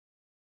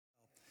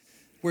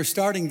We're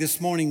starting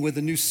this morning with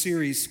a new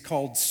series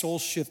called Soul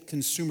Shift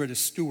Consumer to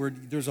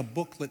Steward. There's a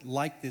booklet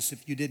like this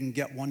if you didn't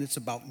get one. It's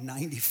about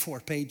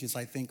 94 pages,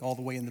 I think, all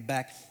the way in the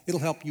back. It'll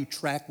help you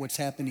track what's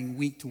happening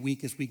week to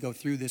week as we go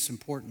through this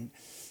important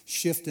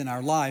shift in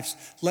our lives.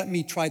 Let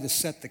me try to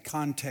set the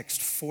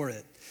context for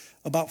it.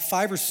 About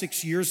 5 or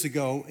 6 years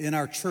ago in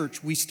our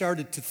church, we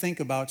started to think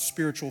about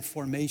spiritual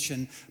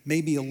formation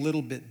maybe a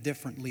little bit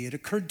differently. It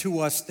occurred to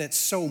us that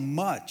so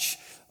much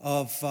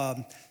of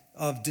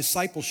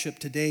discipleship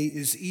today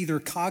is either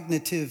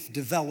cognitive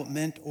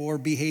development or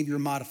behavior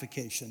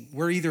modification.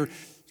 We're either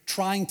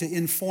trying to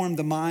inform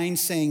the mind,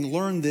 saying,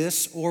 learn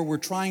this, or we're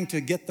trying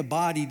to get the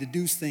body to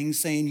do things,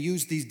 saying,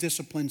 use these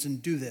disciplines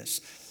and do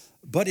this.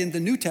 But in the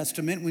New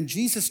Testament, when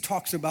Jesus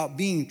talks about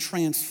being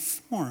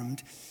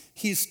transformed,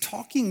 he's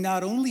talking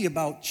not only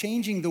about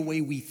changing the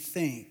way we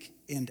think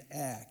and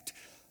act,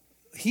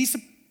 he's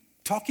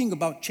talking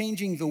about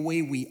changing the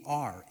way we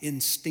are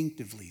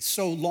instinctively.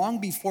 So long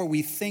before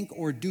we think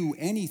or do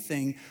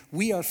anything,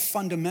 we are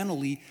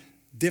fundamentally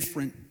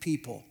different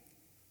people.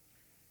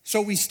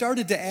 So we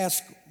started to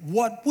ask,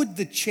 what would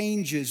the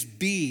changes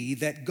be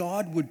that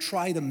God would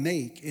try to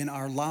make in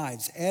our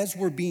lives as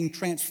we're being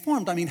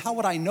transformed? I mean, how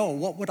would I know?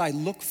 What would I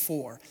look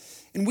for?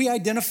 And we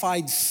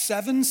identified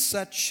 7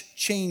 such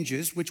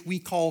changes, which we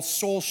call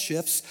soul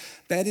shifts.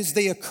 That is,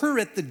 they occur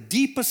at the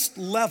deepest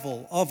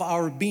level of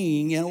our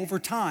being, and over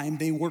time,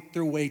 they work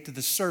their way to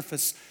the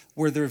surface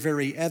where they're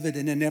very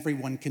evident and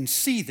everyone can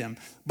see them.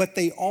 But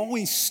they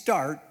always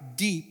start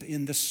deep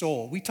in the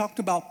soul. We talked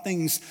about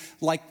things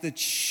like the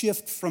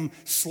shift from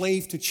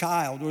slave to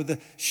child, or the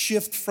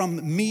shift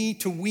from me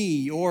to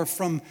we, or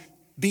from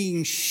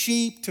being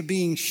sheep to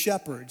being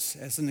shepherds,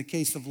 as in the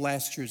case of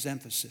last year's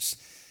emphasis.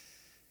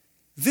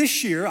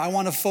 This year, I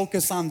want to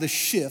focus on the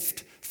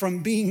shift from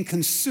being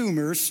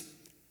consumers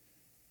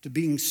to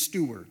being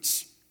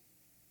stewards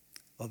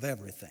of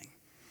everything.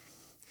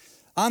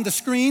 On the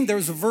screen,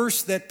 there's a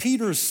verse that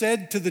Peter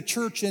said to the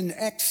church in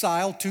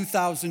exile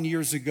 2,000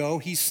 years ago.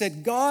 He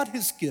said, God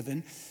has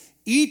given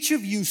each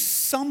of you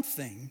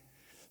something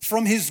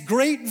from his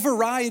great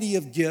variety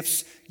of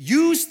gifts.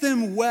 Use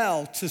them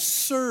well to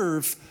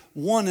serve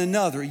one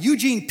another.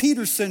 Eugene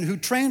Peterson, who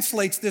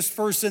translates this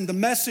verse in The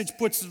Message,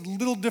 puts it a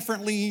little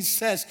differently. He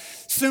says,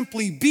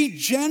 simply, be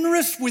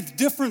generous with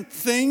different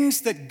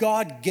things that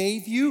God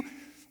gave you.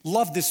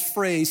 Love this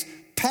phrase,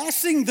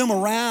 passing them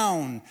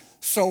around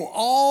so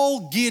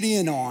all get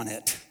in on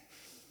it.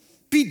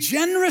 Be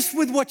generous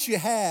with what you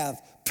have.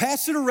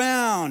 Pass it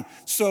around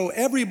so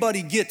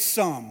everybody gets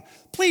some.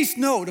 Please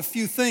note a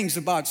few things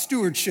about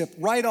stewardship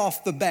right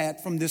off the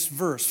bat from this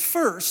verse.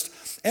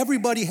 First,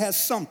 everybody has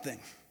something.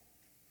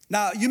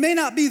 Now, you may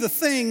not be the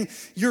thing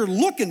you're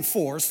looking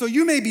for, so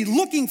you may be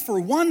looking for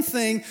one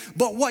thing,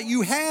 but what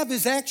you have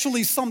is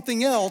actually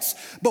something else.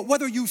 But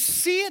whether you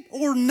see it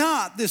or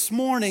not this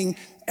morning,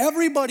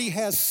 everybody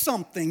has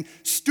something.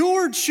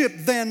 Stewardship,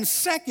 then,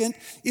 second,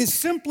 is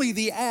simply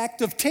the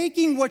act of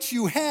taking what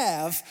you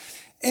have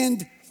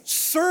and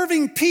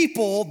serving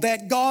people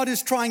that God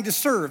is trying to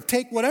serve.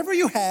 Take whatever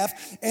you have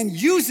and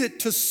use it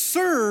to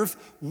serve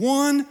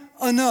one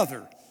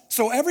another.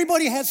 So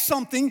everybody has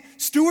something.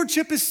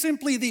 Stewardship is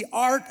simply the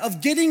art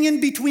of getting in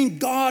between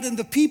God and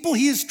the people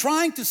he is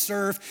trying to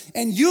serve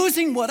and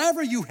using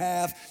whatever you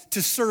have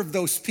to serve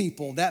those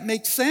people. That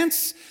makes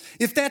sense?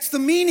 If that's the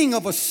meaning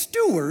of a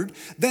steward,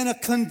 then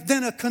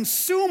a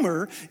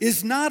consumer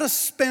is not a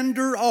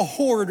spender, a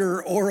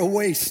hoarder, or a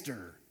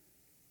waster.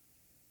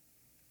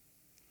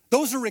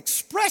 Those are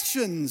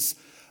expressions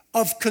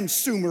of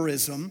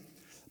consumerism,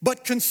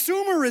 but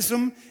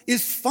consumerism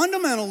is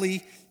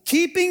fundamentally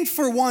keeping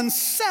for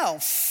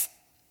oneself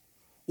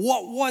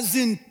what was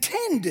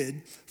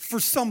intended for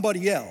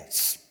somebody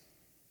else.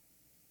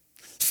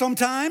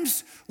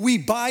 Sometimes we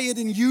buy it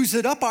and use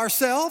it up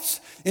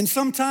ourselves, and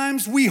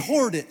sometimes we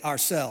hoard it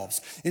ourselves.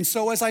 And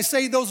so, as I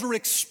say, those are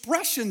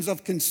expressions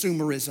of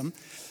consumerism.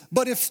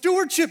 But if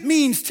stewardship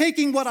means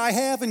taking what I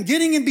have and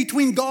getting in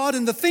between God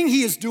and the thing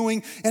he is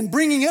doing and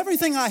bringing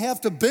everything I have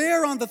to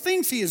bear on the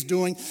things he is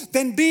doing,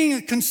 then being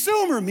a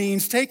consumer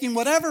means taking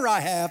whatever I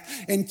have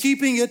and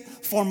keeping it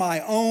for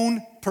my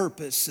own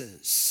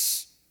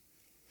purposes.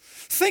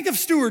 Think of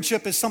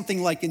stewardship as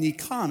something like an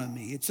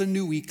economy. It's a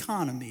new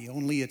economy,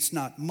 only it's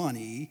not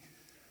money.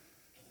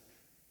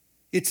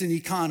 It's an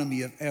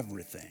economy of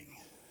everything.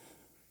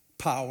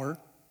 Power,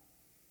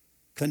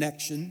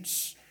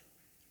 connections,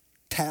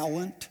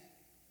 talent,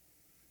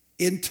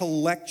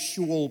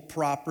 intellectual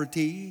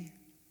property,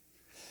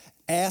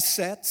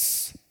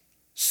 assets,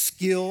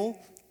 skill,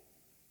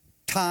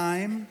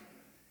 time,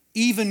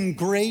 even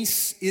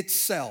grace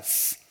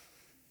itself.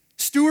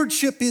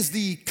 Stewardship is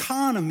the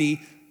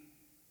economy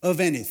of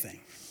anything.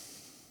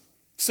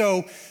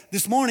 So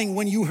this morning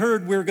when you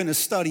heard we're going to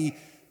study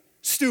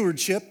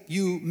stewardship,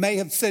 you may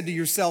have said to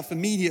yourself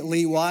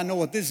immediately, well, I know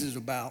what this is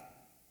about.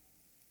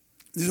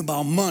 This is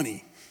about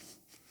money.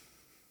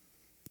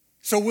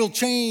 So we'll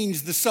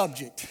change the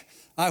subject.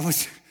 I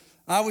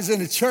I was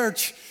in a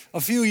church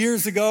a few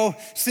years ago,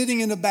 sitting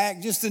in the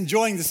back, just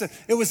enjoying this.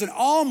 It was an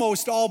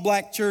almost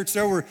all-black church.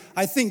 There were,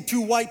 I think,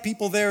 2 white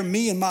people there,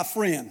 me and my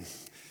friend.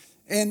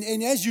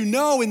 And as you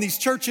know, in these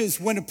churches,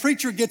 when a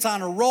preacher gets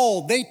on a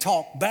roll, they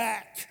talk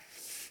back.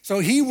 So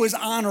he was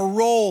on a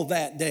roll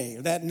that day,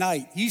 or that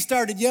night. He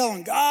started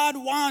yelling, "God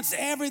wants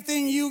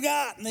everything you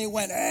got." And they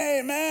went,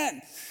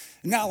 "Amen."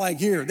 Not like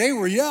here. They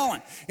were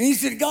yelling. And he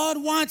said,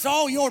 "God wants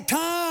all your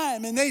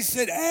time." And they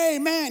said,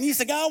 "Amen." He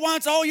said, "God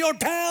wants all your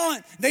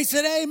talent." They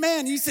said,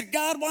 "Amen." He said,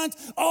 "God wants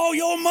all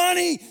your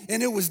money."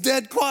 And it was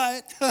dead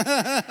quiet.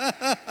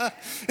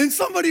 And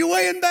somebody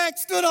way in back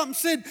stood up and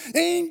said,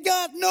 "Ain't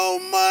got no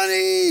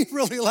money,"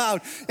 really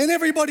loud. And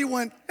everybody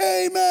went,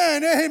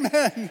 "Amen,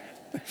 amen."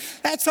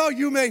 That's how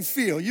you may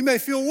feel. You may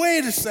feel,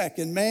 wait a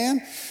second, man.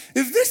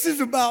 If this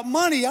is about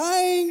money, I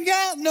ain't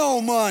got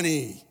no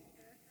money.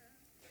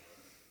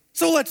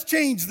 So let's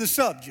change the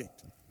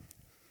subject.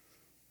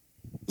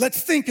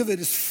 Let's think of it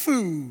as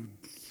food.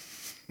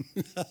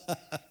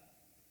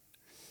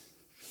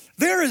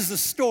 There is a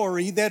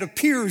story that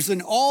appears in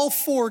all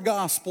 4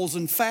 Gospels.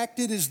 In fact,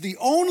 it is the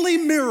only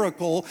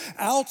miracle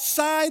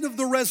outside of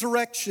the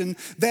resurrection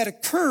that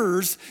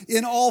occurs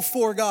in all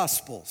 4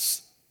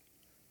 Gospels.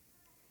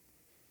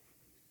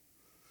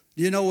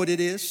 Do you know what it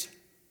is?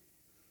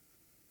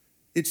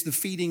 It's the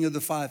feeding of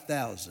the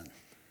 5,000.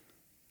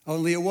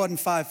 Only it wasn't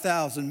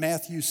 5,000.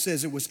 Matthew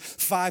says it was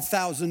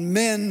 5,000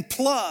 men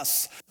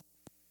plus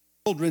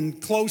children,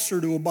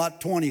 closer to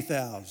about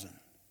 20,000.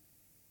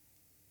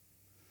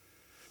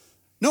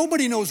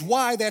 Nobody knows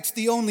why that's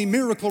the only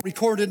miracle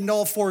recorded in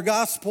all 4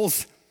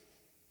 Gospels.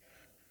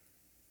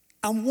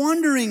 I'm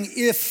wondering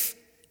if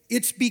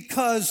it's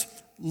because,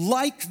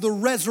 like the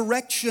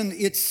resurrection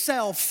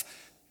itself,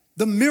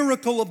 the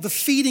miracle of the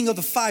feeding of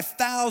the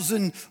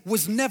 5,000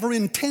 was never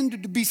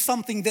intended to be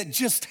something that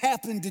just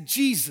happened to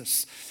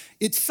Jesus.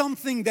 It's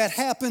something that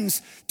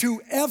happens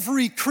to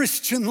every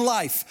Christian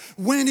life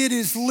when it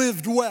is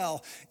lived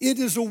well. It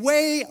is a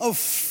way of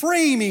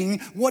framing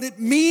what it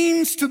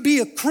means to be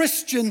a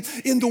Christian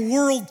in the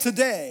world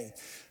today.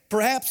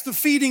 Perhaps the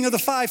feeding of the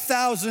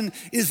 5,000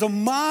 is a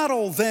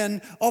model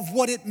then of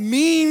what it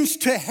means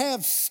to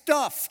have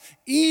stuff,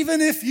 even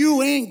if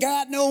you ain't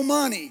got no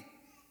money.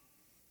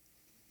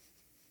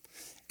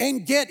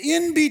 And get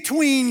in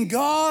between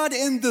God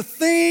and the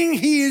thing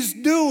He is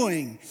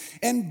doing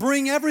and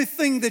bring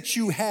everything that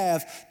you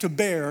have to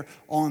bear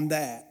on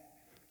that.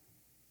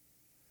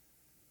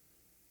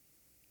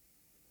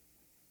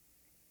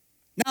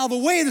 Now, the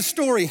way the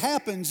story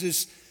happens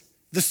is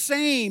the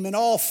same in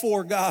all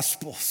 4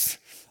 Gospels.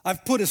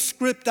 I've put a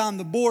script on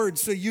the board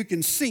so you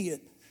can see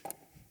it.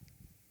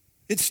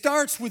 It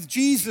starts with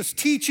Jesus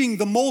teaching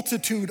the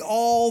multitude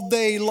all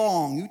day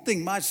long. You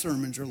think my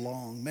sermons are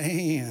long,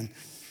 man.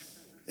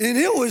 And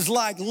it was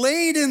like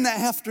late in the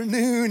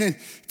afternoon, and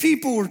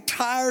people were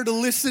tired of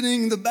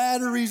listening. The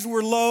batteries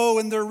were low,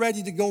 and they're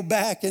ready to go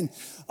back. And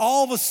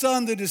all of a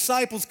sudden, the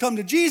disciples come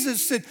to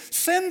Jesus and said,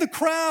 "Send the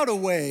crowd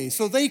away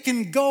so they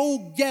can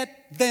go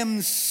get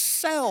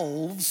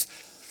themselves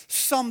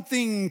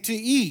something to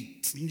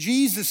eat." And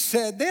Jesus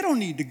said, "They don't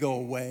need to go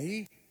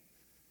away.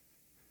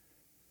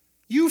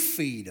 You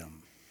feed them."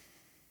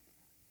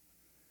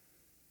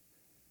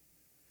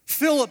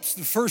 Philip's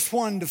the first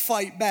one to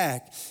fight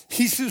back.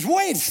 He says,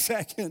 "Wait a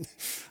second.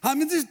 I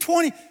mean, this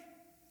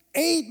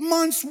 28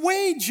 months'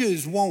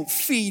 wages won't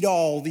feed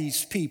all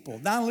these people."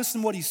 Now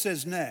listen to what he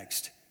says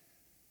next.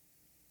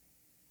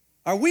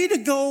 "Are we to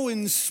go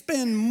and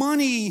spend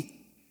money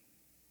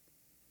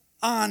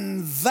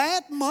on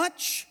that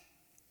much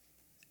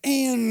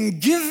and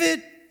give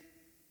it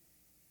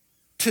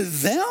to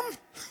them?"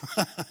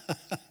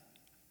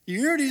 You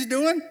hear what he's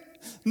doing?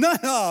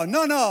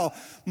 No.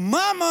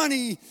 My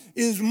money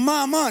is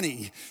my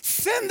money.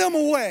 Send them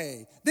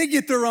away. They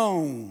get their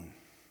own.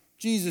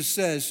 Jesus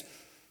says,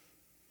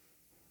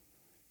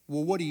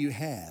 "Well, what do you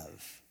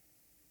have?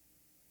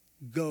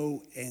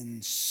 Go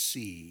and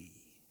see."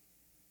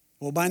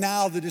 Well, by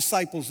now the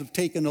disciples have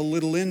taken a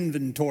little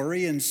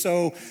inventory, and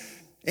so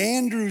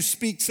Andrew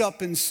speaks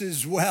up and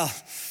says, "Well,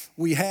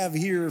 we have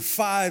here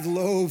 5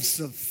 loaves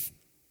of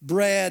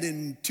bread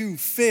and 2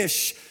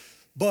 fish,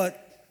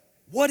 but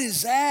what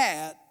is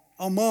that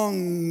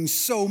among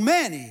so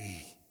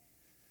many?"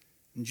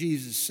 And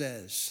Jesus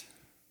says,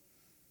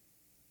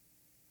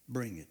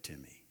 "Bring it to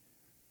me."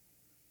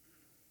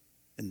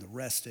 And the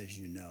rest, as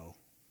you know,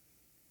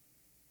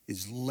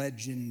 is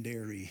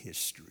legendary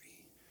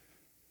history.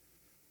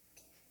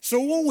 So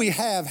what we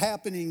have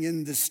happening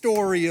in the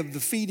story of the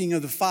feeding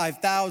of the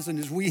 5,000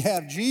 is we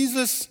have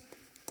Jesus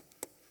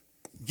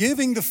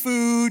giving the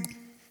food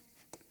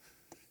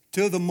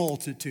to the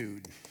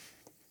multitude.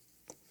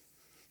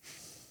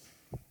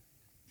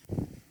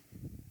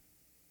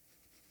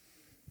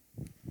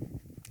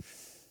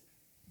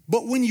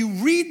 But when you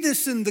read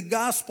this in the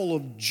Gospel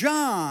of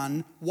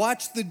John,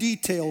 watch the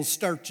details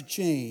start to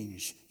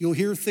change. You'll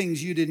hear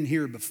things you didn't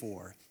hear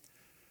before.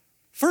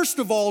 First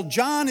of all,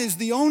 John is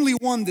the only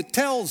one that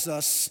tells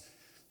us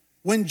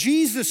when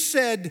Jesus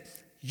said,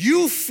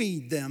 you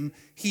feed them.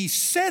 He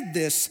said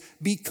this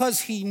because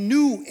he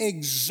knew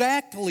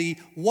exactly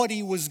what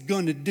he was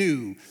going to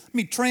do. Let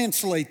me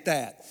translate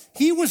that.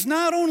 He was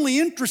not only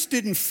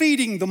interested in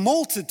feeding the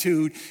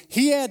multitude,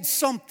 he had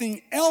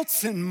something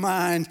else in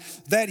mind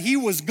that he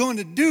was going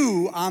to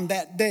do on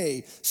that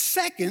day.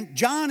 Second,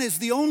 John is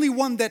the only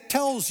one that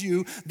tells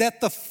you that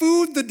the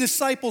food the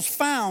disciples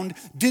found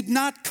did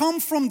not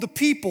come from the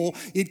people,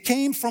 it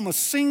came from a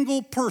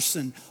single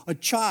person, a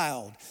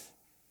child.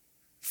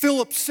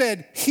 Philip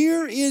said,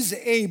 "Here is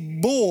a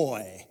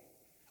boy,"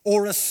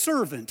 or a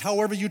servant,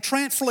 however you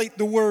translate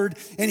the word,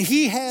 and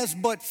he has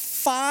but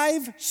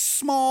 5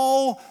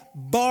 small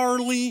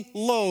barley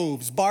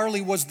loaves. Barley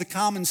was the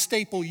common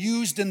staple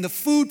used in the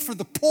food for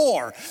the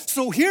poor.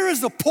 So here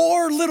is a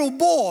poor little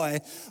boy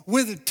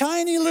with a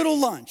tiny little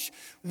lunch.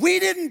 We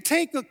didn't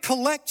take a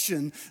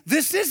collection.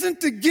 This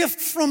isn't a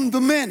gift from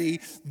the many.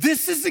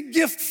 This is a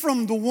gift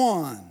from the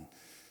one.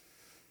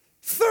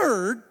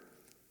 Third,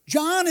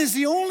 John is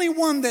the only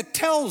one that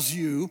tells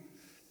you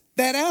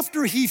that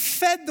after he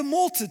fed the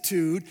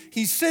multitude,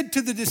 he said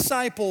to the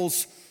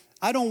disciples,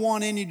 "I don't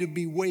want any to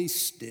be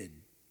wasted.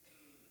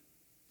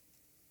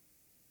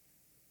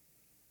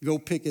 Go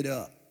pick it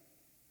up."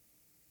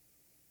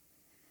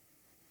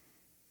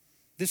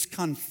 This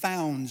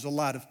confounds a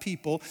lot of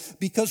people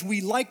because we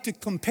like to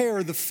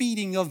compare the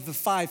feeding of the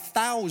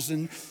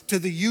 5,000 to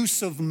the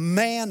use of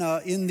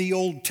manna in the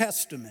Old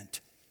Testament.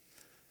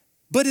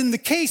 But in the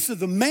case of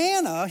the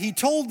manna, he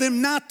told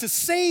them not to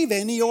save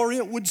any or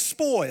it would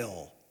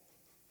spoil.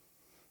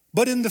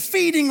 But in the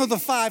feeding of the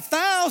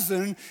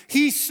 5,000,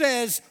 he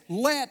says,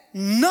 "Let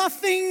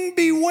nothing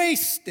be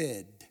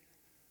wasted.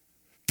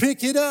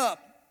 Pick it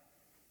up,"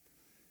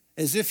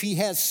 as if he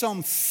has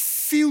some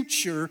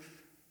future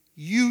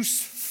use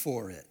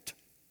for it.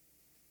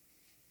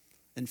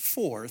 And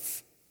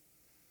fourth,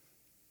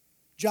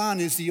 John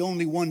is the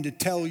only one to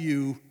tell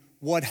you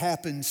what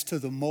happens to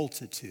the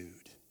multitude.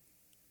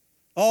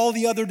 All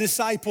the other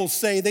disciples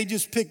say they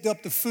just picked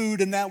up the food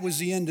and that was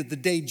the end of the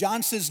day.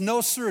 John says, "No,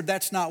 sir,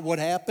 that's not what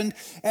happened.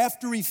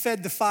 After he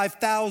fed the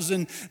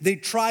 5,000, they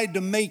tried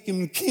to make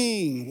him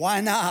king. Why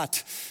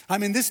not? I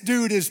mean, this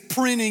dude is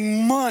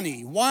printing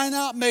money. Why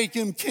not make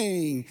him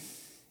king?"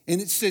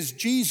 And it says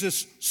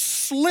Jesus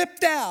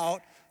slipped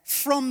out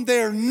from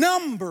their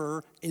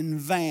number and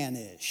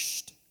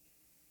vanished.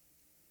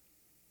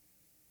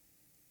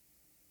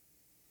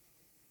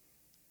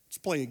 Let's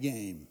play a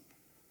game.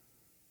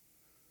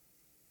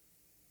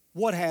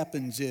 What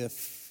happens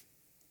if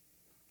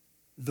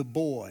the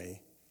boy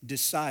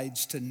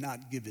decides to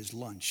not give his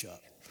lunch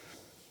up?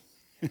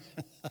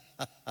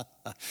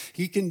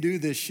 He can do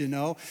this, you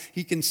know.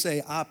 He can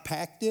say, "I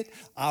packed it,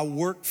 I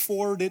worked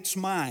for it, it's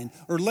mine."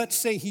 Or let's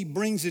say he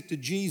brings it to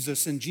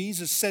Jesus and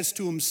Jesus says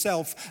to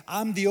himself,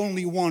 "I'm the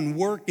only one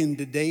working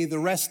today. The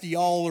rest of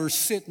y'all are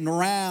sitting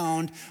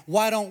around.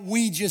 Why don't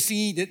we just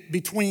eat it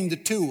between the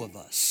two of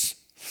us?"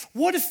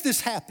 What if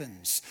this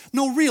happens?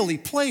 No, really,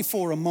 play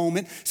for a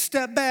moment.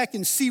 Step back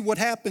and see what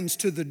happens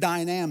to the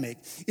dynamic.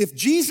 If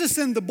Jesus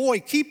and the boy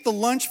keep the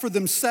lunch for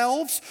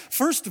themselves,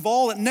 first of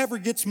all, it never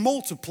gets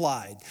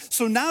multiplied.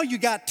 So now you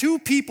got 2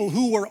 people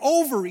who are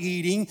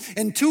overeating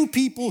and 2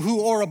 people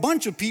who are a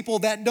bunch of people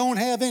that don't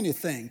have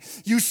anything.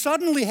 You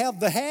suddenly have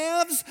the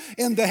haves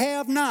and the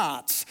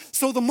have-nots.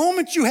 So the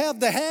moment you have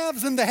the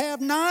haves and the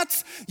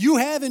have-nots, you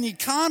have an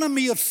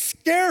economy of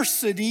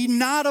scarcity,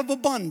 not of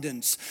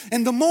abundance.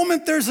 And the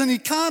moment there's an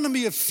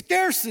economy of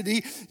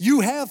scarcity,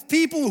 you have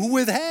people who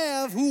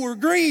are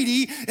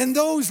greedy and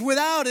those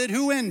without it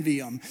who envy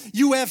them.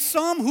 You have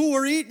some who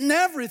are eating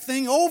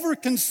everything,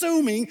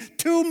 over-consuming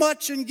too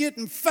much and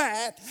getting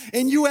fat,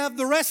 and you have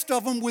the rest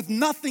of them with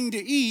nothing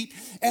to eat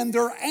and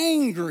they're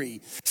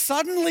angry.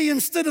 Suddenly,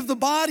 instead of the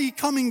body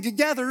coming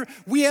together,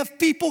 we have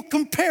people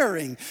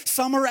comparing.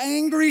 Some are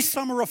angry,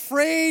 some are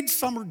afraid,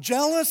 some are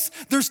jealous.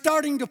 They're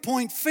starting to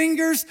point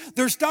fingers.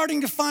 They're starting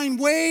to find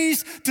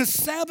ways to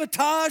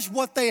sabotage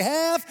what they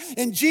have.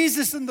 And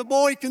Jesus and the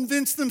boy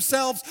convinced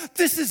themselves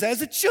this is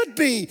as it should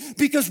be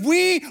because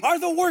we are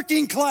the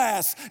working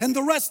class and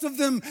the rest of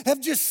them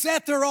have just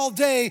sat there all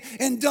day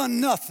and done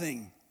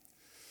nothing.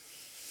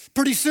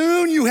 Pretty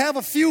soon you have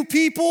a few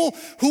people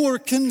who are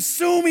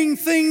consuming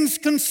things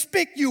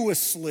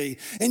conspicuously,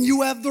 and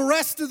you have the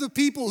rest of the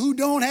people who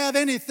don't have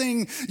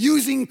anything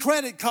using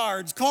credit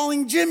cards,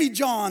 calling Jimmy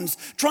Johns,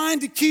 trying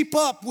to keep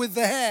up with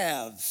the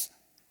haves.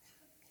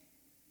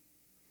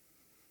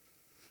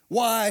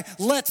 Why,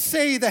 let's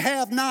say the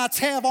have-nots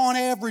have on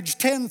average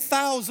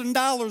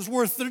 $10,000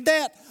 worth of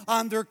debt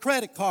on their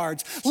credit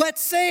cards. Let's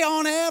say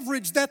on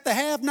average that the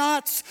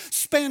have-nots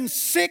spend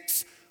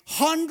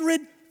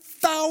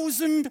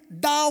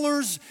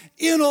 $600,000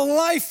 in a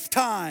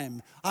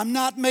lifetime. I'm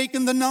not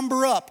making the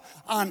number up,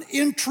 on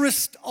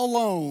interest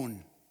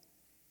alone.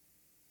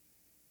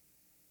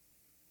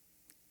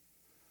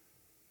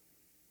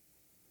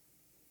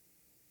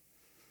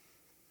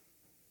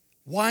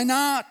 Why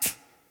not?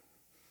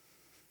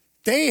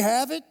 They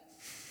have it.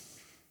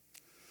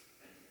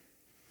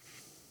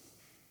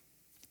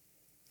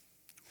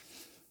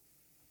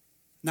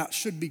 Now, it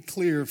should be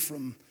clear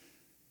from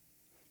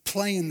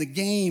playing the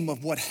game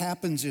of what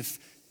happens if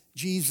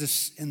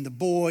Jesus and the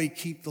boy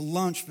keep the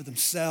lunch for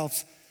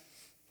themselves,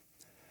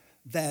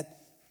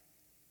 that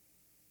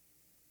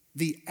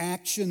the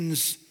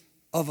actions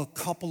of a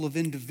couple of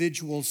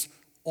individuals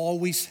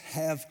always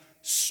have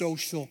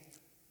social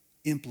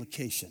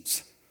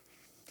implications.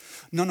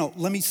 No,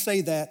 let me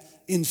say that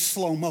in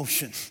slow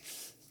motion.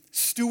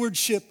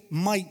 Stewardship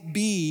might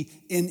be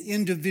an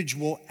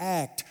individual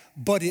act,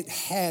 but it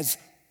has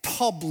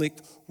public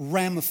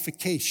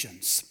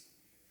ramifications.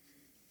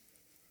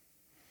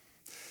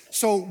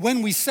 So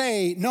when we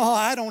say, no,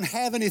 I don't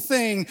have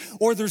anything,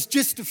 or there's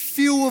just a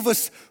few of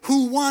us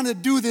who want to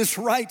do this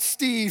right,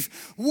 Steve,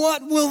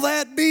 what will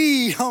that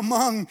be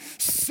among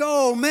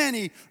so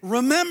many?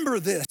 Remember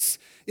this.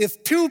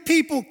 If two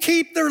people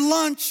keep their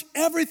lunch,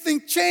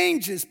 everything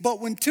changes. But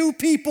when two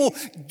people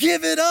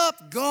give it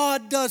up,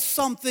 God does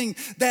something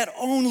that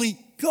only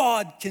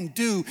God can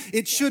do.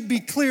 It should be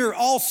clear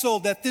also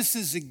that this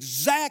is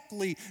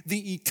exactly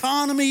the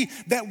economy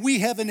that we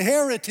have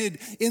inherited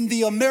in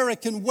the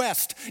American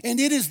West. And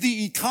it is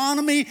the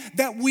economy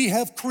that we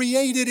have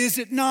created, is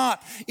it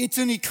not? It's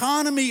an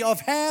economy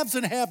of haves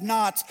and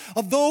have-nots,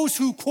 of those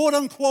who, quote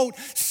unquote,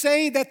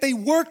 say that they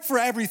work for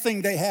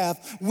everything they have,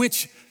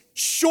 which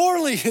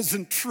surely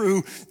isn't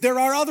true. There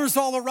are others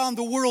all around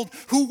the world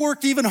who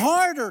work even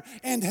harder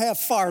and have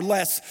far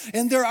less.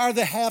 And there are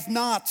the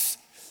have-nots.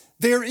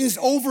 There is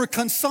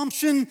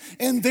overconsumption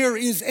and there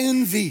is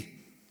envy.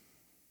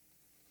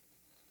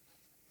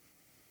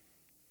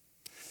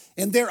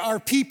 And there are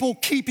people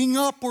keeping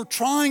up or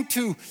trying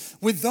to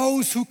with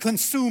those who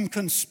consume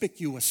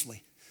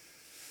conspicuously.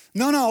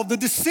 No, the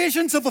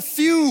decisions of a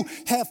few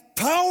have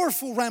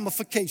powerful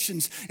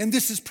ramifications, and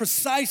this is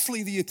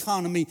precisely the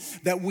economy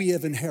that we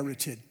have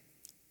inherited.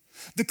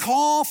 The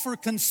call for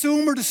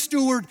consumer to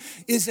steward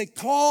is a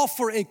call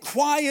for a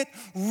quiet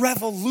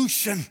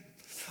revolution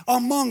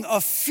among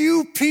a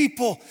few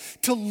people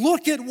to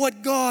look at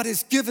what God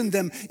has given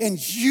them and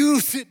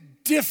use it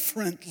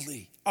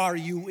differently. Are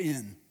you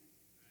in?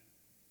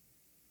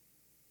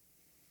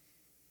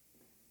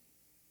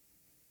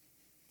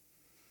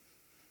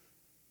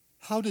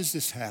 How does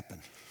this happen?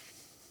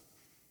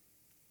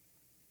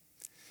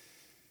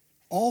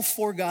 All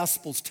four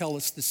Gospels tell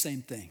us the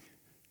same thing.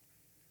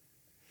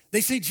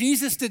 They say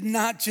Jesus did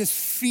not just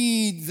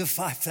feed the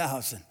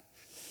 5,000.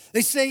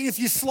 They say if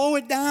you slow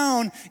it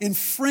down in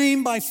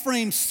frame by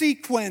frame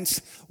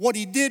sequence, what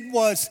he did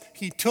was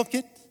he took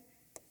it.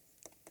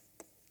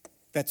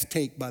 That's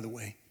take, by the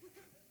way.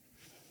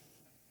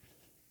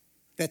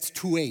 That's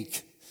to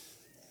ate.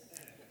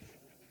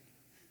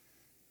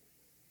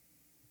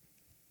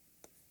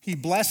 He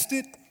blessed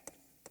it.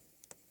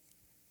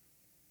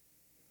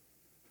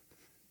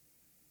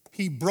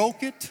 He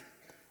broke it,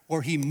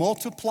 or he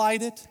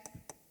multiplied it.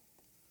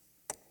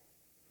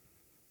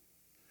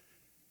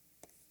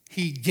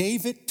 He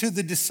gave it to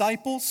the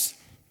disciples,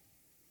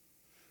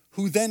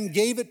 who then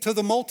gave it to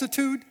the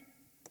multitude.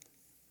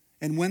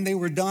 And when they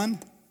were done,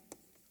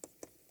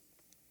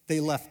 they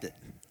left it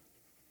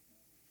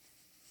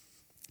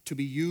to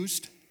be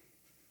used,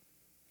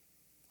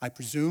 I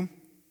presume,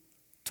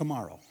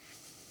 tomorrow.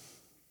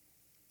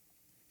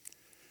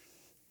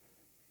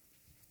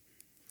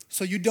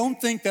 So you don't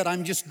think that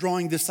I'm just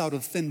drawing this out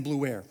of thin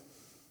blue air.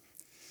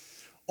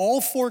 All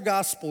four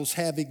Gospels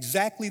have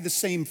exactly the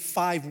same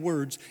 5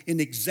 words in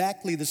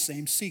exactly the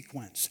same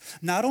sequence.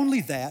 Not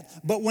only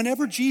that, but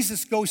whenever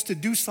Jesus goes to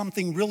do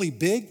something really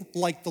big,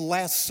 like the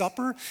Last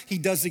Supper, he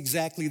does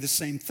exactly the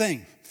same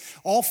thing.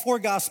 All four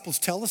Gospels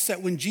tell us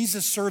that when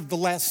Jesus served the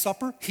Last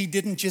Supper, he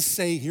didn't just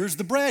say, here's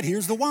the bread,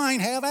 here's the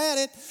wine, have at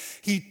it.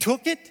 He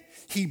took it,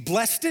 he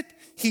blessed it,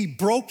 he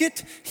broke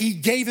it, he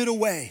gave it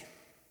away.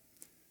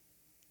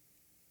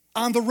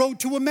 On the road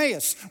to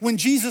Emmaus, when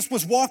Jesus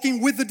was walking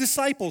with the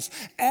disciples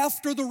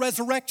after the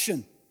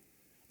resurrection,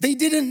 they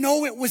didn't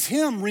know it was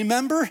him,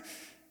 remember?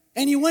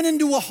 And he went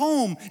into a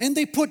home and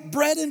they put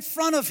bread in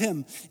front of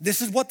him.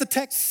 This is what the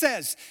text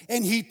says.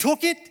 And he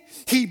took it,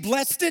 he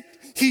blessed it,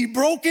 he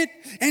broke it,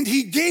 and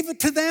he gave it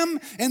to them,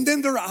 and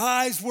then their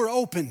eyes were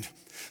opened.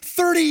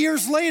 30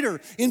 years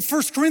later, in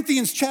 1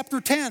 Corinthians chapter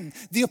 10,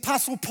 the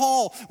Apostle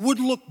Paul would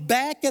look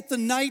back at the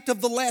night of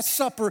the Last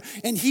Supper,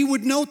 and he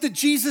would note that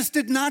Jesus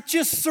did not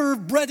just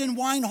serve bread and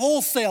wine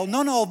wholesale.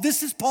 No,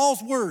 this is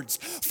Paul's words.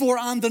 For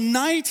on the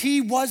night he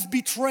was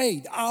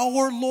betrayed,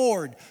 our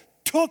Lord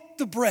took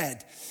the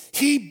bread,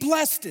 he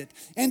blessed it,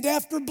 and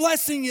after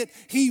blessing it,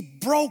 he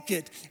broke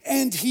it,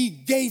 and he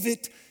gave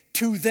it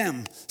to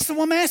them.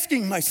 So I'm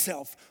asking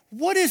myself,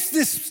 what is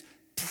this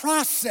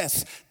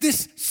process,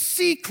 this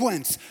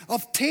sequence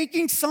of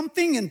taking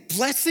something and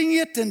blessing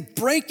it and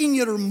breaking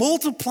it or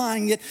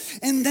multiplying it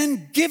and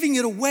then giving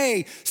it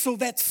away so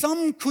that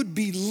some could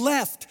be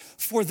left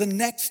for the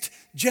next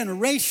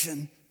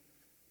generation?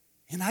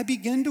 And I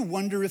begin to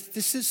wonder if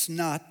this is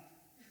not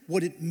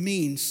what it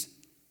means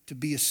to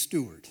be a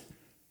steward.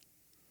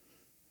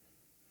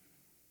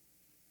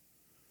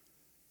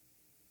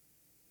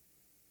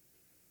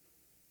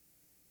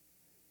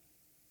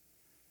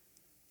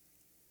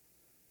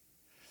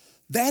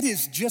 That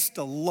is just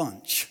a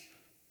lunch.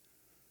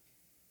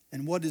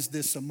 And what is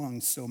this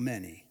among so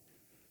many?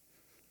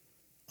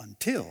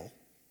 Until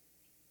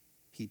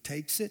he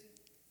takes it,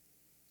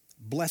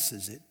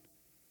 blesses it,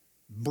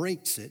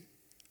 breaks it,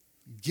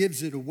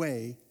 gives it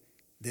away,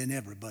 then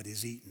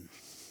everybody's eating.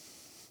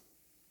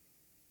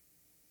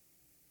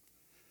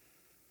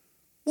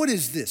 What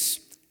is this?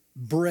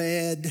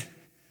 Bread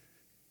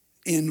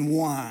and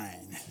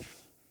wine.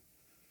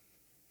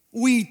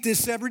 We eat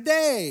this every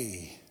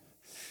day.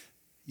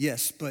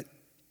 Yes, but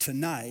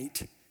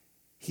tonight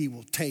he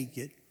will take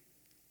it,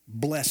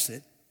 bless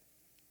it,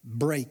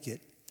 break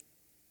it,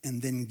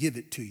 and then give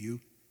it to you,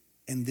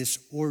 and this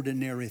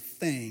ordinary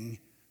thing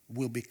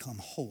will become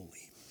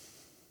holy.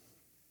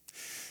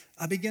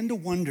 I begin to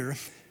wonder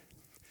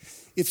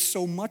if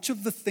so much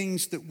of the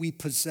things that we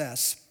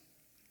possess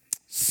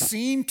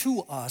seem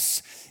to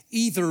us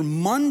either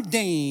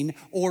mundane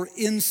or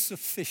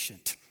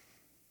insufficient.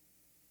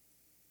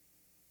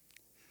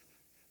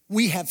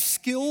 We have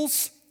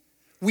skills,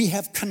 we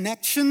have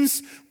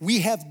connections, we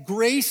have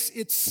grace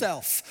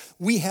itself,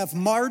 we have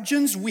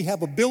margins, we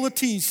have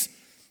abilities,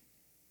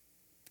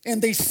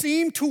 and they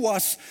seem to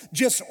us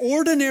just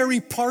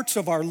ordinary parts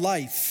of our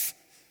life,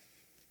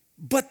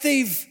 but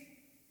they've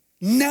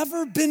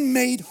never been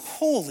made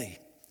holy.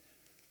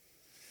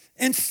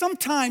 And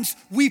sometimes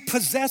we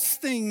possess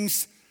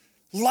things,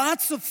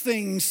 lots of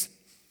things,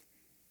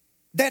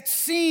 that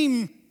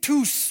seem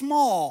too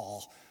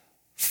small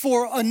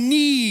for a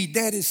need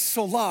that is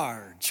so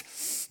large.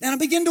 And I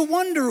begin to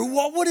wonder,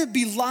 what would it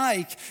be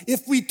like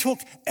if we took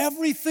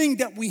everything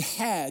that we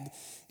had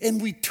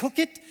and we took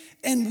it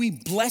and we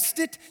blessed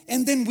it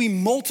and then we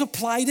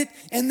multiplied it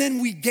and then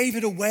we gave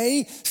it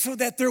away so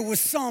that there was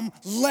some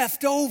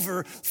left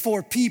over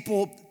for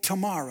people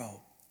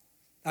tomorrow?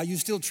 Are you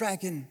still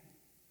tracking?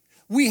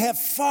 We have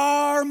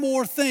far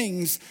more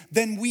things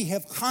than we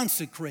have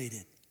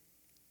consecrated.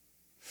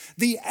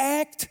 The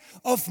act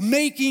of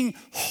making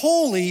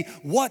holy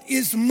what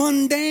is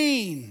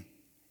mundane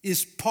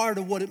is part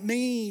of what it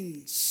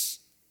means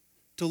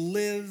to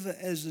live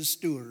as a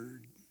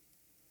steward.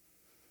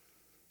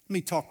 Let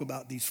me talk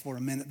about these for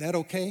a minute. That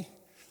okay?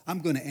 I'm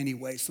going to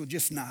anyway, so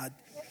just nod.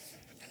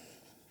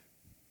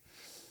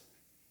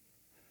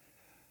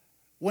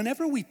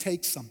 Whenever we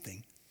take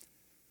something,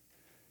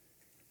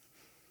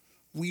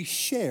 we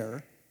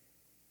share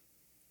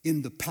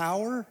in the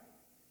power,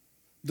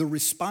 the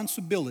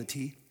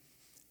responsibility,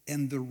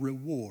 and the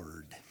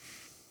reward.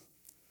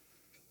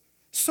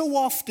 So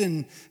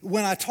often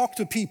when I talk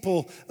to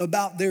people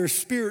about their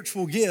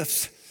spiritual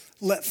gifts,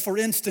 for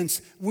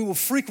instance, we will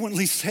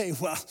frequently say,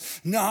 well,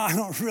 no, I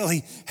don't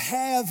really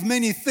have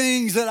many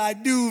things that I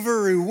do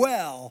very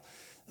well.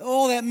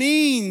 All that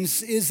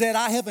means is that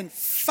I haven't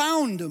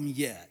found them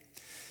yet.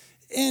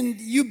 And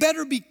you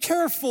better be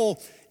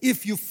careful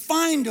if you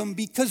find them,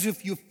 because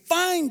if you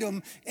find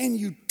them and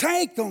you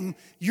take them,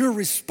 you're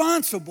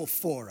responsible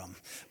for them.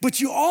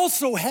 But you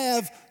also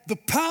have the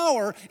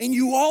power and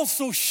you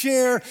also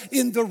share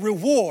in the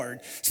reward.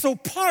 So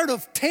part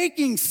of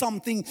taking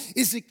something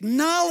is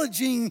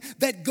acknowledging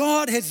that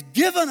God has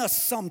given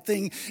us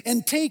something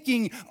and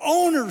taking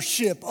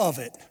ownership of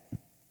it.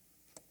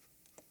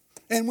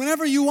 And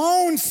whenever you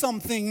own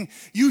something,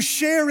 you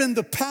share in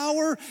the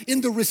power,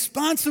 in the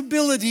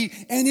responsibility,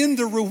 and in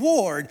the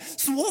reward.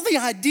 So all the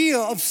idea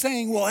of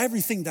saying, well,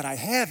 everything that I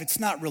have, it's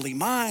not really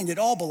mine, it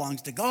all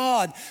belongs to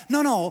God.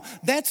 No,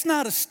 that's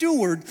not a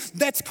steward,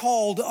 that's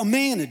called a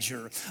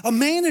manager. A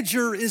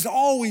manager is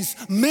always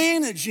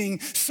managing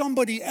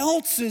somebody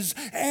else's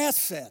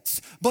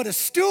assets, but a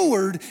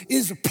steward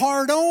is a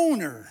part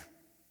owner.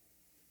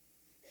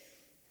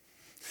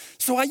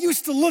 So I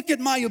used to look at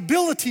my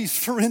abilities,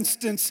 for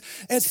instance,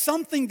 as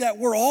something that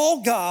were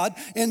all God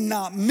and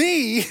not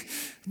me,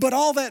 but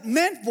all that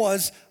meant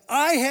was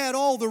I had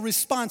all the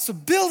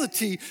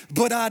responsibility,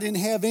 but I didn't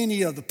have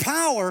any of the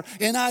power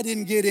and I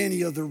didn't get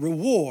any of the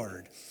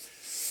reward.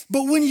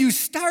 But when you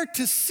start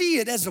to see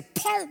it as a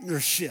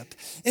partnership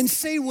and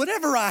say,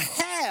 whatever I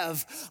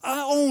have,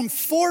 I own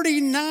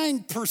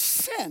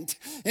 49%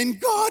 and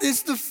God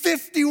is the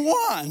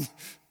 51%.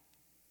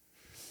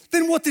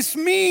 Then what this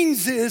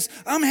means is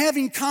I'm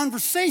having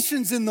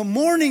conversations in the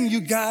morning, you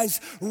guys,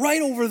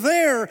 right over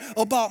there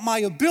about my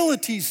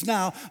abilities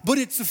now, but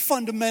it's a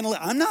fundamental.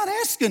 I'm not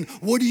asking,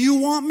 what do you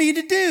want me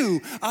to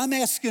do? I'm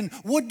asking,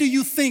 what do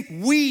you think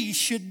we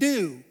should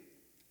do?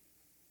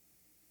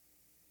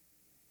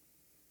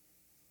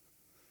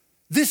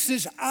 This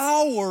is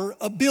our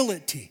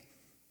ability.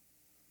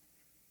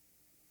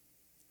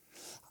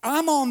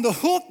 I'm on the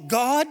hook,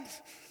 God,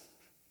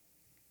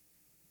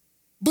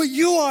 but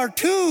you are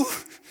too.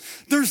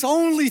 There's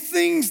only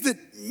things that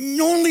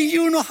only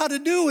you know how to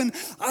do, and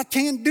I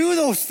can't do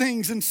those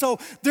things. And so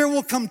there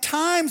will come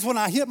times when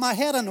I hit my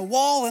head on the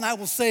wall and I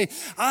will say,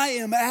 I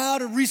am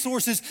out of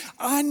resources.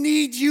 I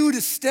need you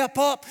to step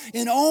up,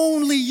 and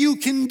only you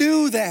can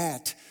do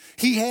that.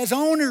 He has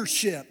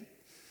ownership.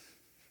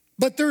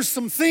 But there's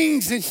some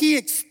things that he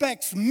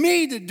expects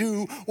me to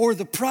do, or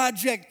the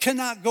project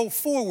cannot go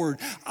forward.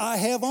 I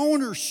have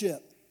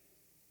ownership.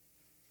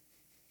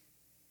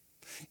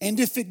 And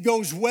if it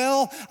goes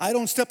well, I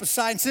don't step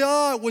aside and say,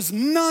 oh, it was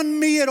none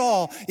me at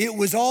all. It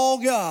was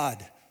all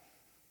God.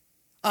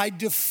 I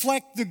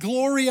deflect the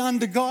glory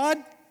onto God,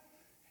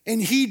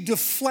 and he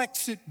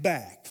deflects it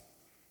back.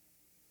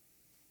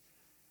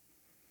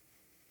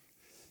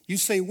 You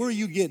say, where are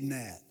you getting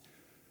at?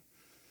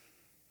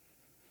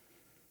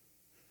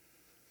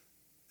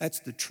 That's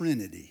the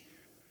Trinity.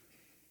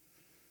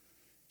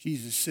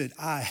 Jesus said,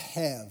 I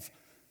have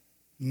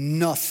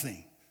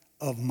nothing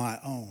of my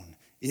own.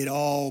 It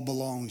all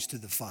belongs to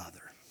the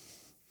Father.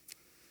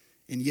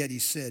 And yet he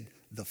said,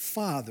 the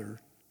Father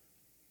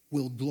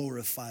will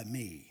glorify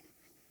me.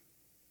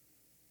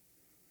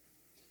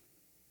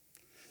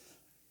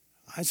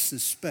 I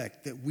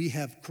suspect that we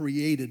have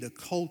created a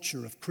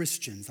culture of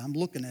Christians. I'm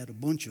looking at a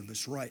bunch of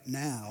us right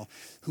now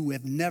who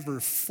have never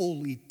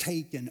fully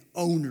taken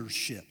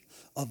ownership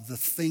of the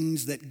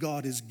things that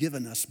God has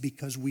given us,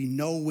 because we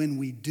know when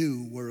we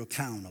do, we're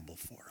accountable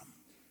for them.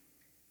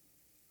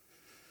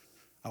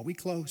 Are we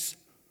close?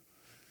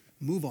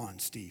 Move on,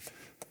 Steve.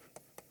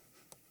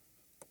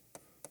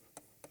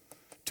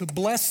 To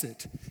bless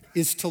it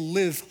is to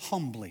live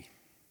humbly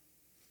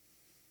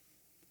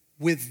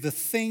with the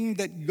thing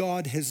that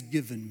God has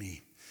given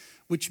me,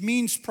 which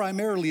means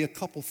primarily a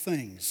couple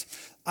things.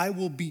 I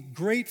will be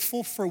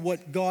grateful for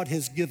what God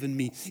has given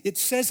me. It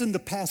says in the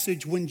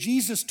passage, when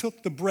Jesus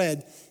took the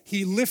bread,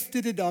 he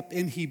lifted it up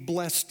and he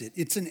blessed it.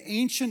 It's an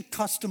ancient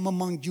custom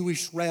among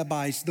Jewish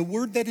rabbis. The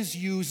word that is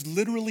used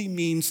literally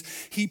means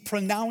he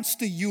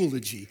pronounced a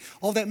eulogy.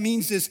 All that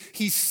means is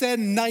he said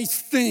nice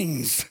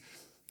things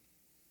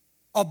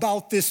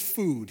about this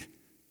food.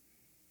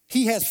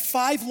 He has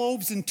 5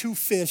 loaves and 2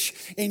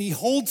 fish, and he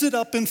holds it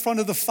up in front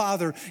of the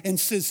Father and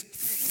says,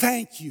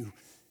 thank you.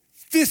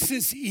 This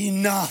is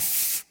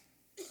enough.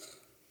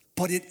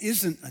 But it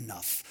isn't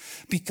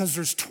enough, because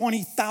there's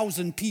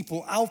 20,000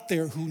 people out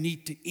there who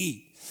need to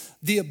eat.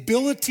 The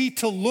ability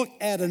to look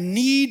at a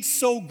need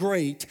so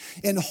great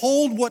and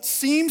hold what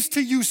seems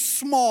to you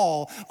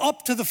small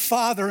up to the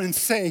Father and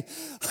say,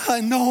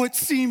 I know it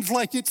seems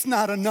like it's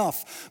not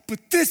enough, but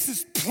this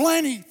is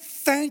plenty.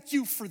 Thank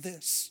you for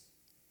this.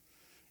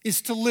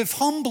 Is to live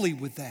humbly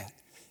with that.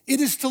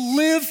 It is to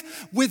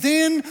live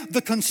within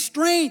the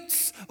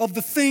constraints of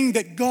the thing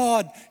that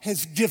God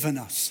has given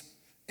us,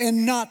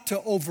 and not to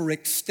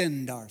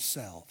overextend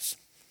ourselves.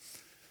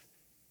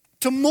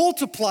 To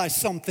multiply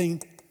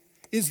something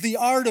is the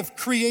art of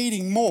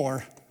creating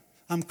more.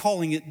 I'm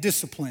calling it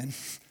discipline.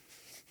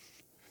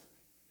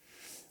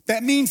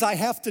 That means I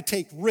have to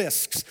take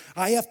risks.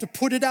 I have to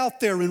put it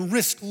out there and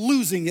risk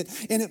losing it.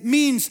 And it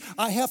means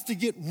I have to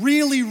get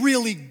really,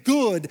 really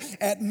good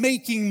at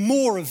making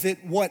more of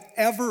it,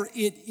 whatever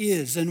it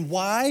is. And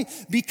why?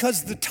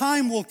 Because the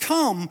time will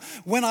come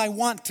when I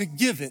want to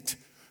give it,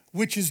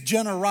 which is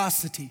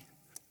generosity.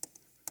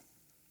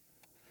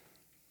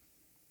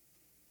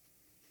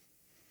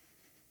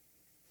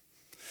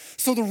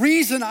 So the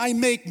reason I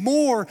make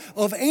more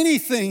of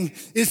anything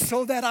is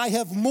so that I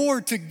have more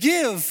to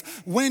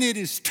give when it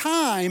is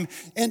time,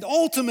 and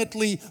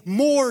ultimately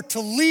more to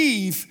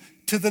leave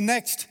to the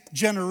next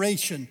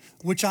generation,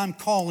 which I'm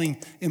calling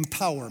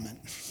empowerment.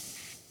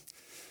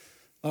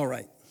 All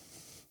right,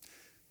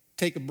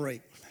 take a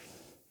break.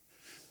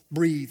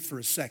 Breathe for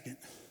a second.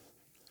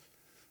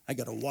 I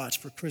got a watch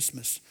for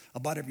Christmas.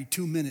 About every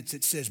 2 minutes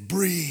it says,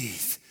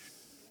 breathe,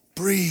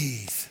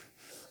 breathe.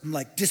 I'm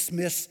like,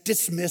 dismiss,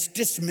 dismiss,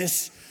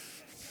 dismiss.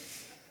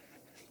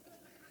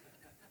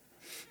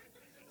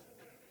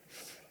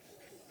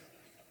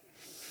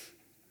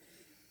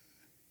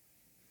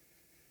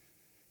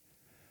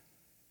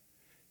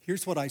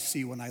 Here's what I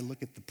see when I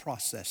look at the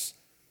process.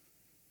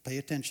 Pay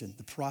attention,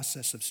 the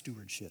process of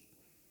stewardship.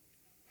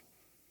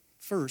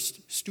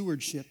 First,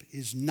 stewardship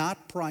is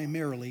not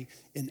primarily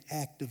an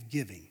act of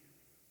giving.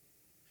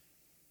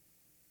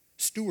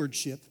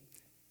 Stewardship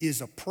is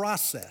a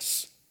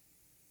process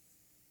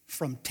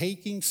from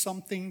taking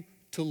something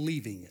to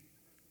leaving it.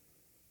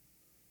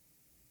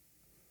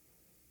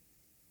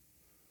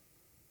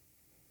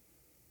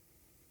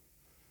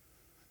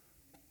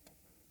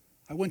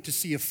 I went to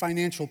see a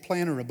financial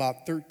planner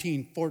about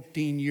 13,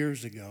 14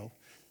 years ago.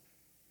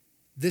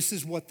 This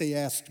is what they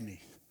asked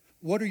me.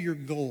 What are your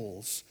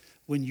goals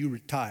when you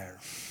retire?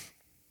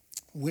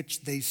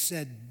 Which they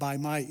said by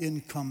my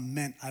income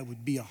meant I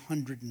would be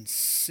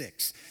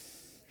 106.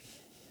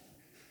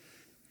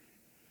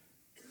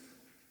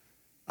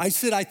 I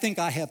said, I think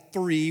I have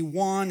 3.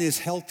 1 is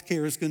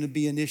healthcare is going to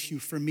be an issue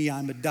for me.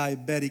 I'm a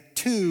diabetic.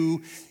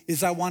 2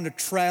 is I want to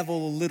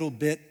travel a little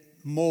bit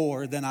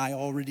more than I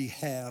already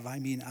have. I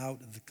mean,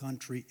 out of the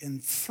country.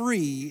 And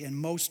 3, and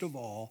most of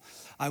all,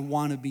 I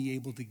want to be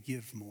able to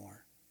give more.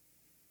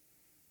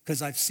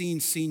 Because I've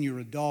seen senior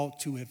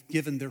adults who have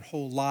given their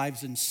whole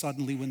lives, and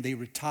suddenly when they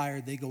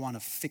retire, they go on a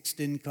fixed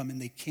income and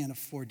they can't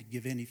afford to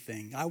give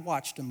anything. I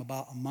watched them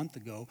about a month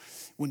ago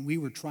when we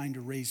were trying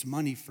to raise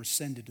money for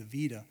Senda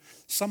Davida.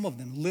 Some of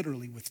them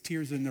literally with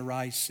tears in their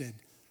eyes said,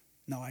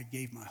 no, I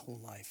gave my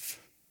whole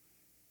life.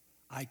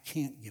 I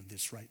can't give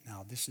this right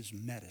now. This is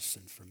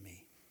medicine for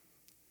me.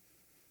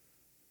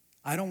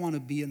 I don't want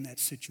to be in that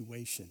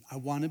situation. I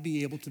want to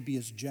be able to be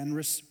as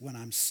generous when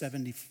I'm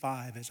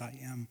 75 as I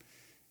am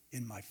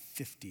in my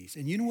 50s.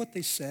 And you know what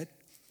they said?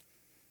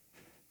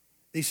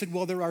 They said,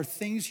 well, there are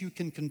things you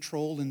can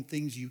control and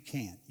things you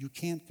can't. You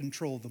can't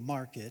control the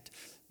market,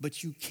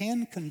 but you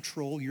can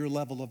control your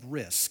level of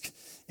risk.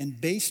 And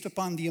based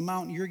upon the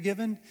amount you're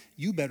given,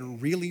 you better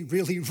really,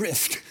 really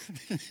risk.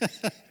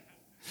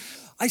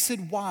 I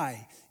said,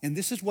 why? And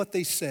this is what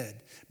they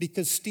said.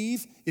 Because,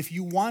 Steve, if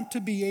you want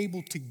to be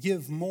able to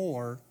give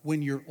more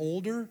when you're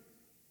older,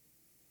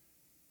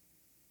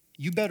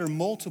 you better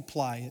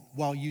multiply it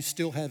while you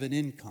still have an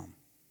income.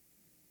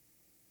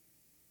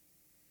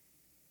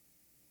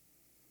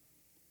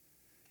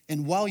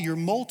 And while you're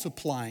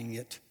multiplying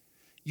it,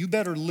 you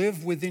better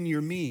live within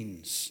your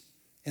means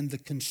and the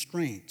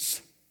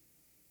constraints.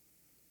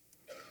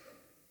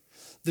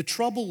 The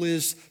trouble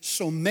is,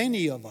 so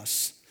many of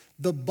us,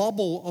 the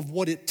bubble of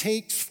what it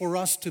takes for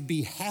us to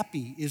be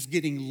happy is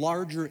getting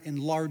larger and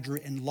larger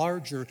and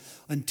larger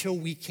until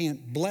we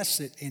can't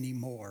bless it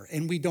anymore.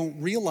 And we don't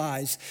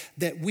realize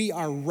that we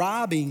are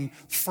robbing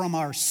from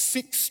our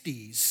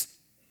 60s,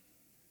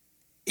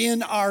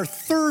 in our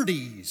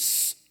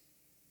 30s,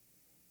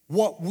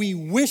 what we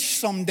wish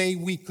someday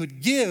we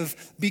could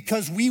give,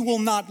 because we will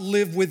not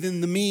live within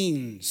the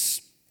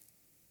means.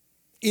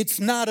 It's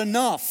not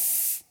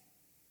enough.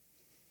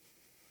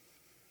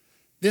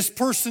 This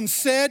person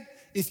said,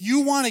 if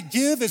you want to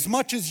give as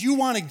much as you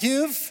want to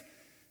give,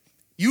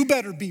 you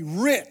better be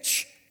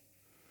rich.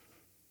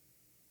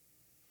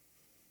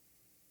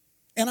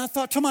 And I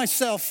thought to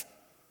myself,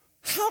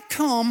 how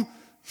come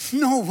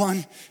no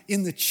one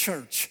in the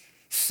church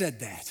said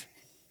that?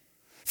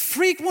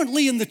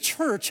 Frequently in the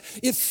church,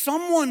 if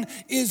someone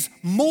is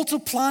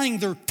multiplying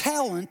their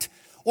talent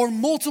or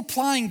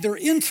multiplying their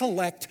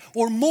intellect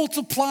or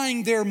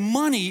multiplying their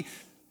money,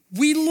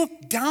 we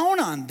look down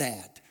on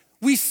that.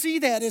 We see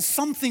that as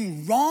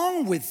something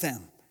wrong with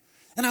them.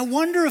 And I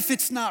wonder if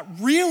it's not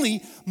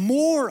really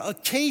more a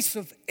case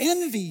of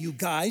envy, you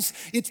guys.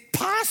 It's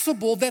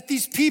possible that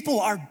these people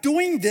are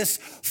doing this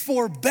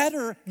for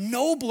better,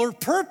 nobler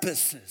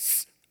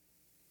purposes.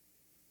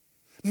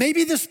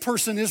 Maybe this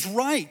person is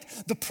right.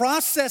 The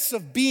process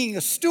of being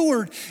a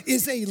steward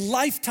is a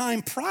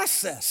lifetime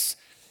process.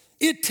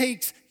 It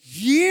takes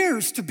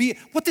years to be.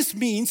 What this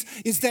means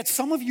is that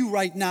some of you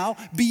right now,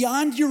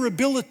 beyond your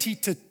ability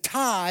to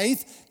tithe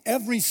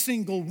every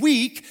single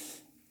week,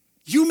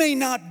 you may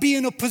not be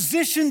in a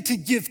position to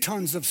give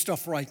tons of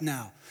stuff right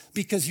now.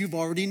 Because you've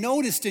already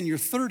noticed in your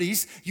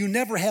 30s, you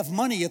never have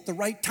money at the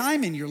right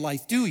time in your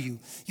life, do you?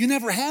 You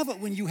never have it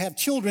when you have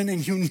children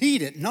and you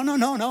need it.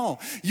 No.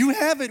 You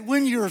have it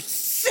when you're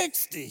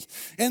 60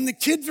 and the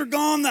kids are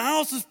gone, the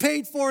house is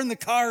paid for, and the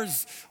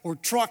cars or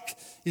truck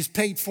is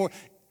paid for.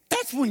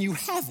 That's when you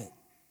have it.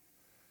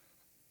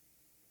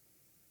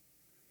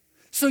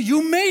 So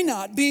you may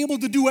not be able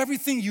to do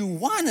everything you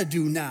want to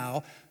do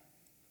now,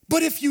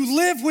 but if you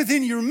live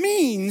within your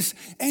means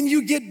and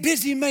you get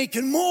busy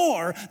making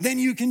more, then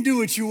you can do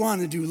what you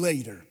want to do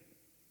later.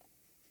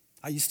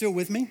 Are you still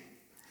with me?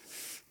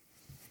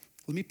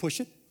 Let me push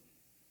it.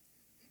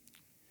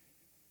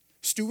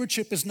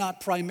 Stewardship is not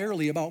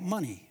primarily about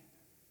money.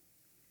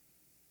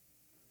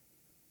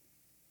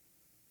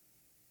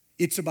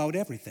 It's about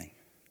everything.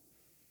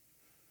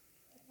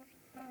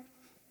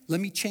 Let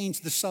me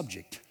change the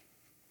subject.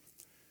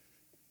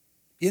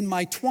 In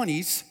my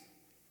 20s,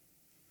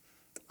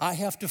 I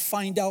have to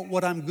find out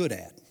what I'm good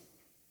at.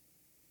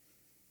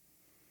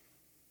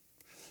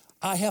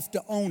 I have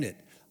to own it.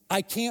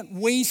 I can't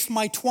waste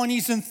my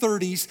 20s and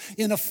 30s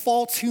in a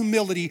false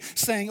humility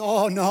saying,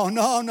 oh, no,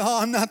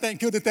 I'm not that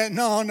good at that.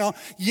 No.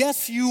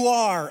 Yes, you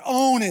are.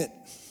 Own it.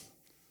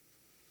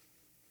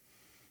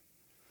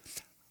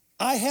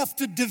 I have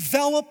to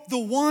develop the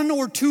one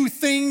or two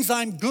things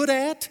I'm good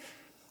at.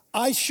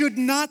 I should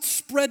not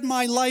spread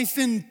my life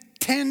in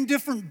 10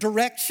 different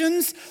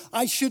directions.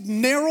 I should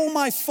narrow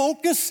my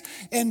focus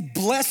and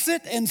bless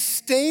it and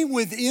stay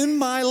within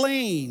my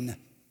lane.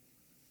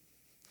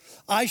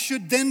 I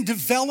should then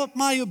develop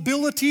my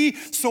ability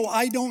so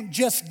I don't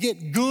just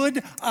get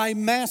good, I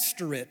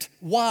master it.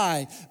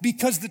 Why?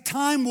 Because the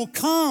time will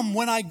come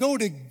when I go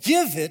to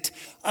give it,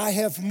 I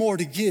have more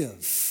to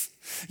give.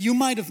 You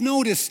might have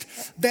noticed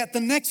that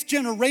the next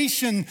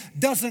generation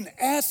doesn't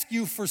ask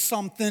you for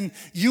something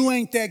you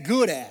ain't that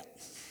good at.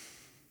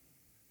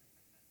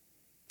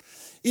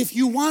 If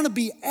you want to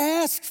be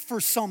asked for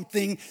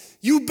something,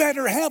 you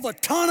better have a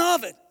ton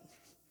of it.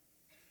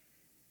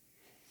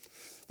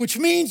 Which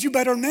means you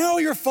better narrow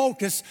your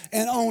focus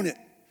and own it.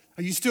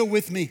 Are you still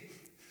with me?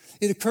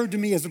 It occurred to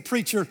me as a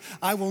preacher,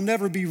 I will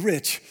never be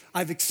rich.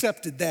 I've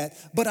accepted that.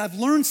 But I've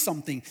learned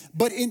something.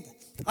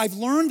 I've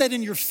learned that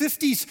in your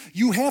 50s,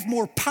 you have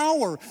more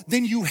power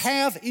than you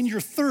have in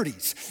your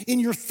 30s. In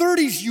your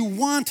 30s, you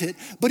want it,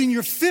 but in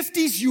your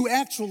 50s, you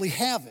actually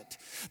have it.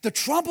 The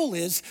trouble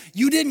is,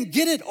 you didn't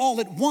get it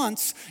all at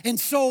once, and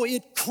so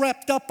it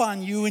crept up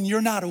on you and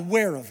you're not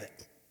aware of it.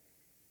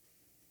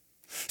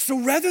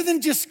 So rather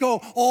than just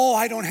go, oh,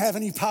 I don't have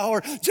any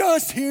power,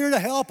 just here to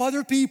help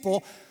other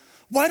people,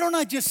 Why don't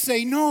I just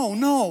say,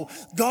 no,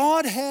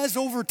 God has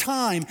over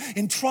time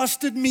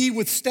entrusted me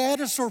with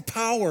status or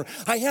power.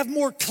 I have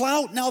more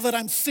clout now that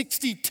I'm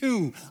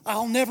 62.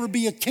 I'll never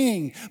be a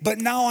king, but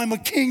now I'm a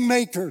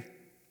kingmaker.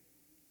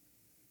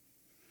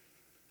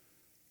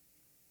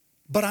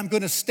 But I'm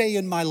going to stay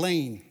in my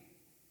lane.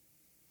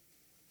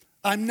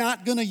 I'm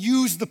not going to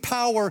use the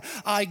power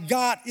I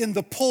got in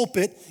the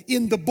pulpit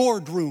in the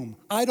boardroom.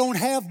 I don't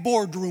have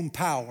boardroom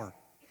power.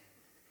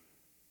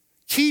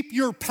 Keep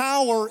your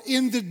power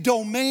in the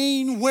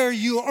domain where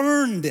you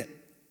earned it.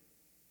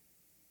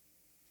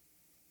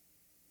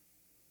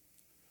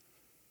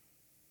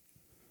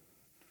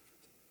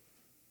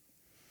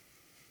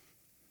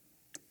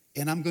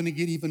 And I'm going to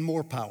get even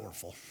more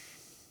powerful.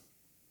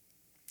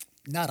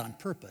 Not on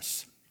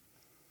purpose.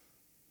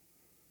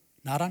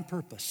 Not on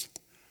purpose.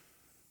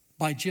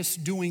 By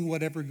just doing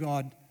whatever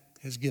God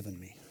has given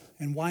me.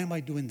 And why am I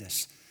doing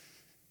this?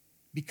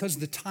 Because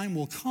the time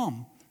will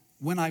come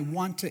when I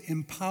want to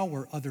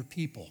empower other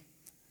people.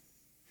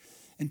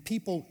 And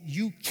people,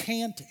 you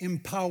can't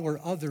empower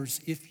others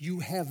if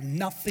you have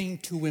nothing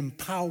to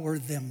empower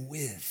them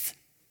with.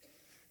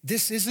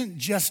 This isn't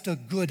just a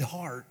good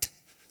heart.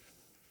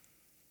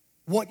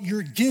 What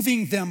you're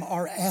giving them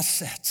are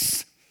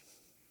assets.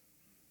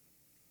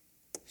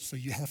 So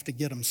you have to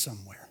get them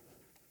somewhere.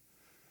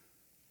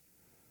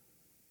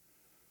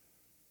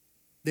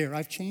 There,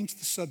 I've changed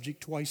the subject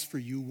twice for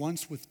you,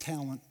 once with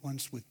talent,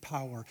 once with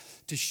power,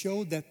 to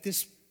show that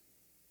this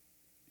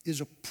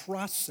is a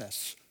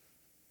process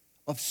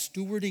of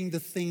stewarding the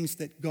things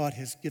that God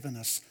has given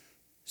us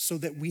so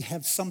that we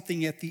have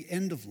something at the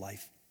end of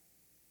life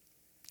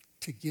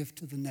to give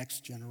to the next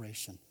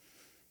generation.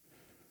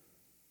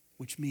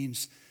 Which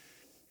means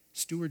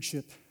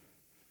stewardship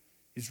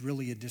is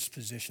really a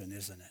disposition,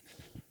 isn't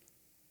it?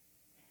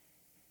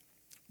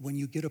 When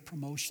you get a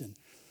promotion,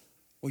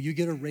 or you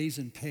get a raise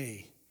in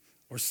pay,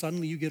 or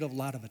suddenly you get a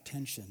lot of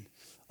attention,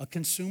 a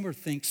consumer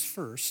thinks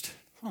first,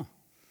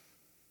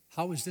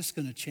 how is this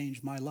going to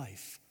change my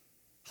life?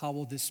 How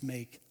will this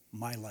make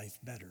my life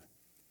better?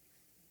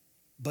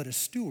 But a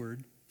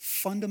steward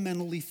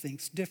fundamentally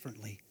thinks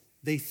differently.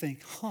 They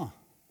think,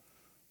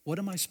 what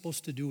am I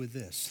supposed to do with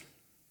this?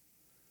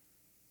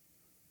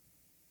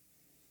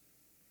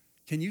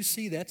 Can you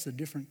see that's a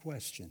different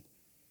question?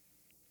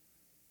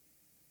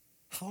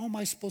 How am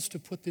I supposed to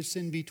put this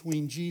in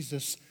between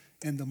Jesus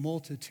and the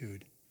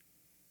multitude?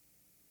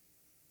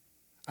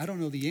 I don't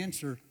know the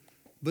answer,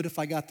 but if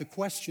I got the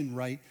question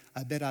right,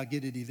 I bet I'll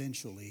get it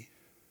eventually,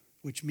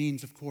 which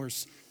means, of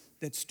course,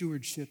 that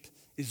stewardship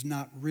is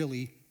not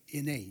really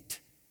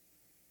innate,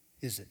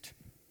 is it?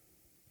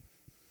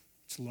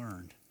 It's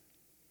learned.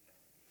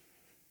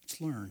 It's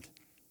learned.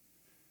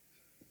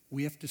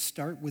 We have to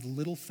start with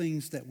little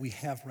things that we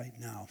have right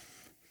now.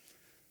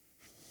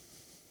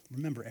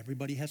 Remember,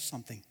 everybody has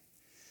something.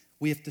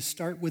 We have to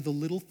start with the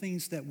little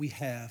things that we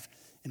have,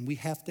 and we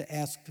have to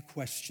ask the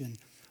question,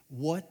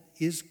 what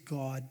is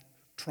God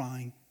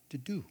trying to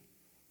do?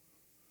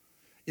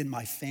 In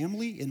my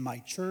family, in my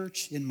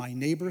church, in my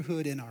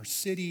neighborhood, in our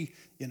city,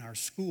 in our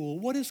school,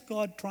 what is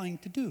God trying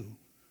to do?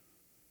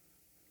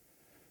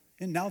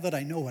 And now that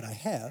I know what I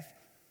have,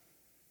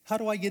 how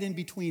do I get in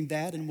between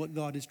that and what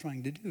God is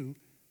trying to do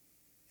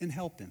and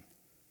help Him?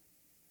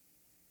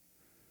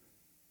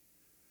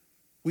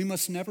 We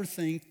must never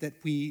think that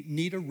we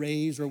need a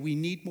raise or we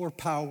need more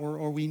power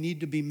or we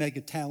need to be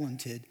mega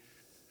talented.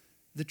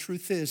 The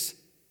truth is,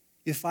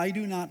 if I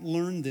do not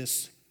learn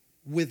this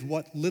with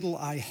what little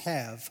I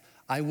have,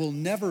 I will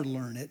never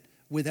learn it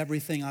with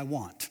everything I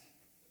want.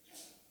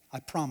 I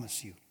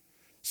promise you.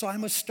 So I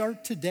must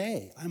start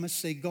today. I must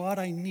say, God,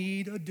 I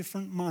need a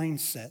different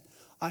mindset.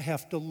 I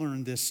have to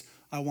learn this.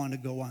 I want to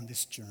go on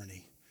this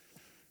journey.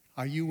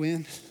 Are you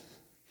in?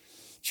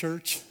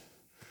 Church,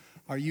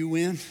 are you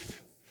in?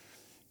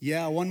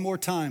 Yeah, one more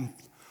time.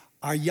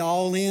 Are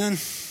y'all in?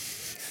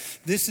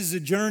 This is a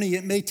journey.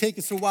 It may take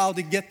us a while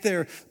to get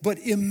there, but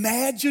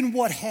imagine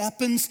what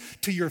happens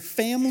to your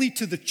family,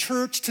 to the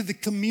church, to the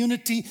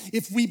community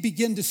if we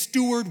begin to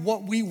steward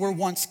what we were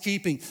once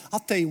keeping.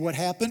 I'll tell you what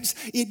happens.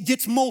 It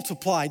gets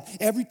multiplied.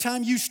 Every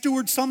time you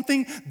steward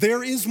something,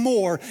 there is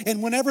more.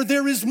 And whenever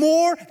there is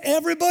more,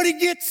 everybody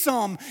gets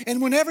some.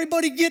 And when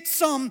everybody gets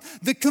some,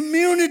 the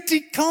community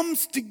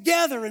comes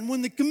together. And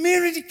when the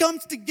community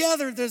comes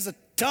together, there's a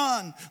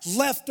ton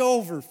left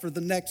over for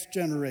the next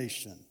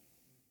generation.